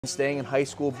Staying in high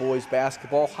school boys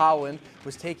basketball, Howland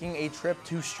was taking a trip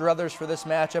to Struthers for this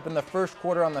matchup. In the first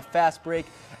quarter on the fast break,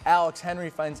 Alex Henry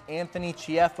finds Anthony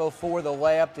Chieffo for the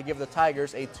layup to give the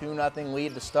Tigers a 2-0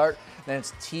 lead to start. Then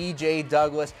it's TJ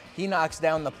Douglas. He knocks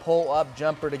down the pull-up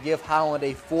jumper to give Howland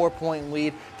a 4-point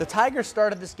lead. The Tigers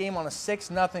started this game on a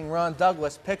 6-0 run.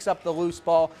 Douglas picks up the loose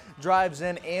ball, drives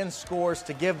in, and scores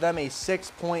to give them a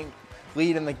 6-point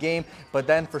lead in the game. But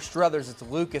then for Struthers, it's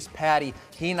Lucas Patty.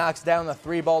 He knocks down the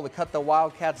 3 ball to cut the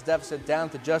Wildcats deficit down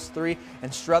to just 3,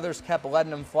 and Struthers kept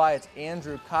letting him fly. It's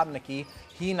Andrew Kopnicki.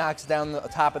 He knocks down the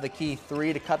top of the key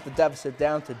 3 to cut the deficit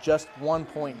down to just 1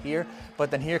 point here.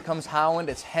 But then here comes Howland.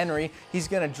 It's Henry. He's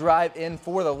going to drive in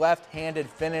for the left-handed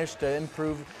finish to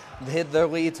improve, hit their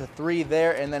lead to 3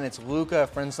 there, and then it's Luca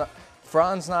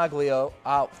Franznaglio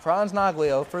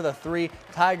for the 3.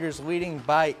 Tigers leading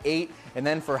by 8. And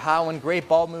then for Howland, great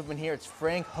ball movement here. It's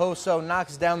Frank Hosso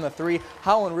knocks down the 3.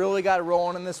 Howland really got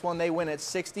rolling in this one. They win at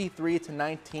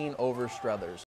 63-19 over Struthers.